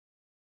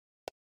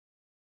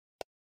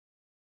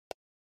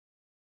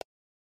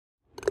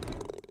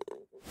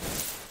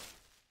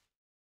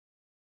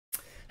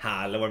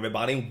Hello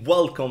everybody,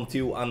 welcome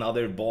to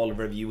another ball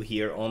review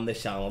here on the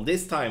channel.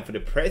 This time for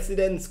the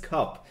President's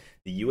Cup,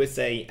 the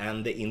USA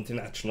and the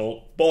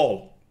International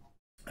Ball.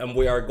 And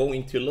we are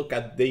going to look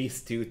at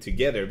these two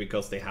together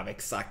because they have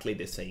exactly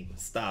the same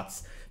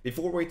stats.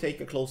 Before we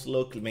take a closer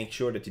look, make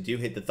sure that you do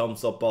hit the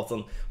thumbs up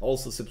button,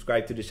 also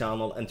subscribe to the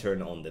channel and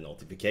turn on the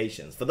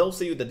notifications. For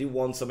those of you that do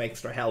want some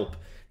extra help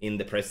in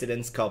the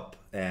President's Cup,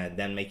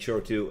 then make sure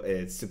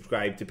to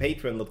subscribe to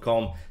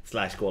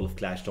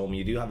patreon.com/golfclashtom.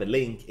 You do have a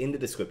link in the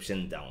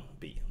description down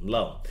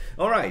below.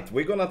 Alright,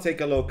 we're gonna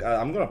take a look.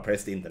 I'm gonna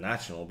press the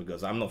international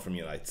because I'm not from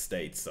United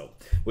States, so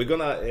we're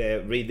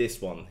gonna read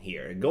this one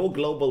here. Go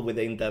global with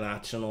the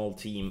international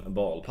team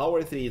ball.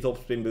 Power 3, top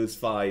spin boost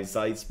 5,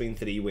 side spin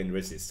 3, wind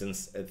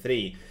resistance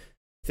 3.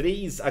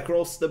 Threes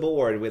across the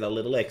board with a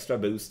little extra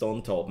boost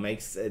on top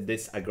makes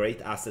this a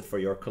great asset for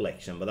your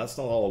collection, but that's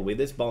not all. With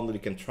this bundle you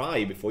can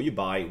try before you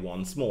buy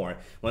once more.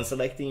 When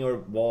selecting your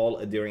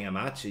ball during a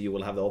match, you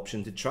will have the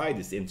option to try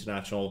this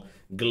international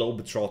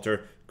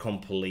Globetrotter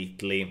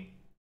completely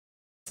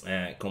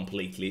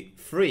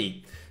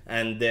free.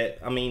 And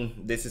I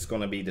mean, this is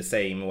gonna be the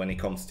same when it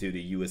comes to the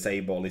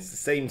USA ball. It's the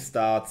same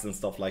stats and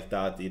stuff like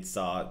that. It's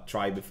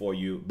try before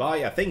you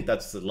buy. I think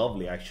that's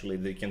lovely actually,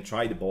 that you can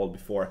try the ball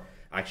before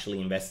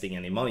actually investing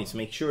any money, so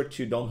make sure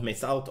to don't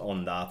miss out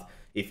on that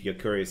if you're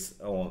curious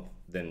on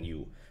the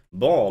new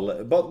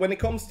ball. But when it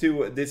comes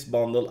to this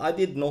bundle, I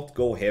did not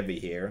go heavy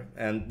here,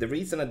 and the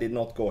reason I did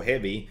not go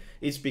heavy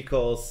is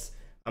because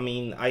I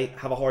mean, I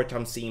have a hard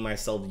time seeing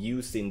myself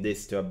using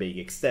this to a big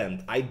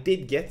extent. I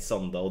did get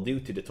some though due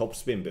to the top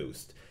spin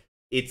boost.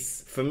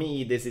 It's, for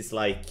me, this is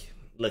like,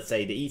 let's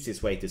say the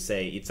easiest way to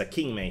say it's a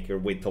kingmaker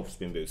with top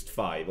spin boost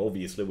 5.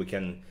 Obviously we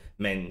can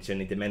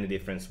mention it in many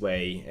different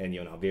way, and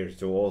you know,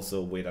 Virtual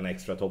also with an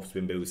extra top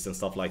spin boost and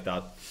stuff like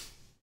that.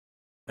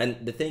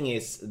 And the thing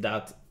is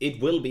that it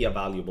will be a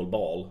valuable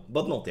ball,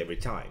 but not every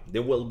time.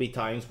 There will be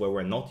times where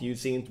we're not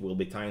using it, will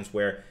be times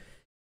where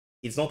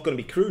it's not going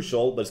to be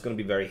crucial, but it's going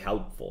to be very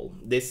helpful.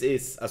 This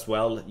is as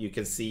well, you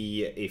can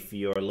see if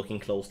you're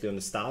looking closely on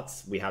the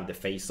stats, we have the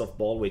face-off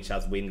ball which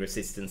has wind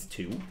resistance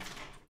 2,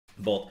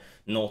 but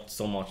not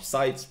so much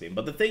side spin.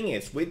 But the thing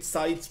is, with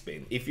side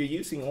spin, if you're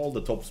using all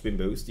the top spin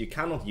boost, you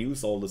cannot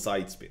use all the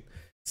side spin.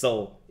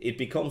 So it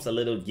becomes a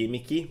little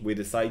gimmicky with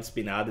the side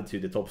spin added to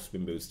the top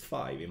spin boost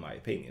 5, in my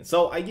opinion.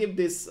 So I give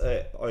this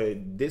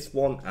this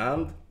one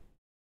and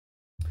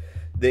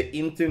the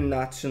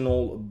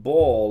international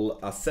ball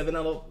a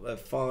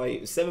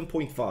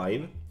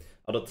 7.5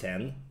 out of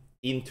 10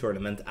 in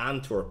tournament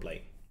and tour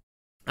play.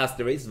 As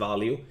there is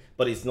value,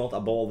 but it's not a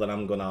ball that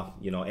I'm gonna,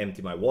 you know,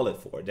 empty my wallet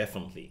for.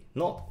 Definitely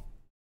not.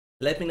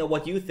 Let me know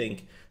what you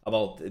think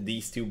about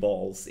these two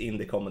balls in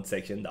the comment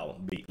section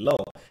down below.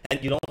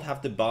 And you don't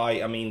have to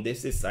buy, I mean,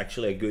 this is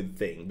actually a good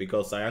thing,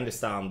 because I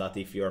understand that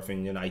if you're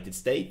from the United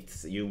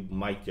States, you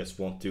might just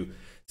want to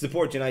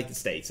support United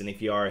States, and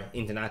if you are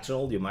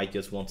international, you might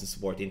just want to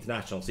support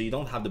international. So you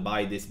don't have to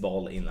buy this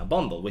ball in a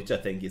bundle, which I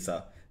think is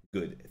a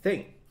good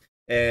thing.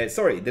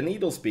 Sorry, the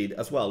needle speed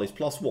as well is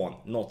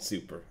 +1, not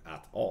super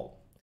at all.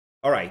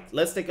 Alright,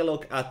 let's take a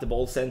look at the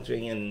ball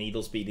centering and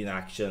needle speed in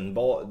action.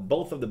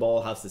 Both of the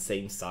ball has the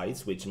same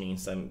size, which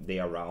means they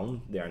are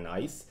round, they are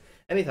nice,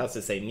 and it has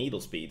the same needle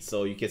speed.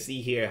 So you can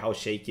see here how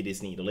shaky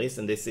this needle is,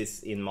 and this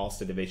is in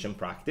Master Division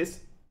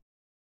practice.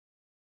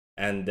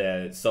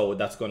 And so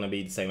that's going to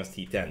be the same as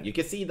T10. You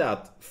can see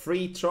that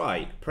free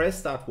try,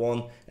 press that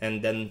one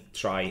and then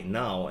try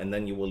now, and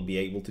then you will be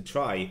able to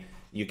try.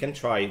 You can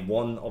try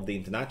one of the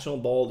international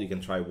ball, you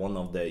can try one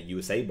of the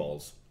USA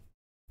balls,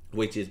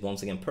 which is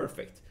once again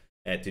perfect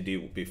to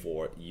do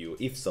before you,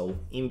 if so,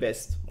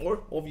 invest,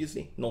 or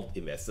obviously not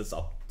invest. It's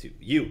up to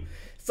you.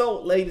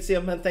 So ladies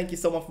and gentlemen, thank you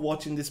so much for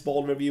watching this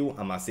ball review.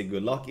 A massive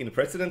good luck in the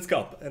President's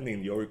Cup and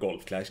in your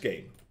Golf Clash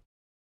game.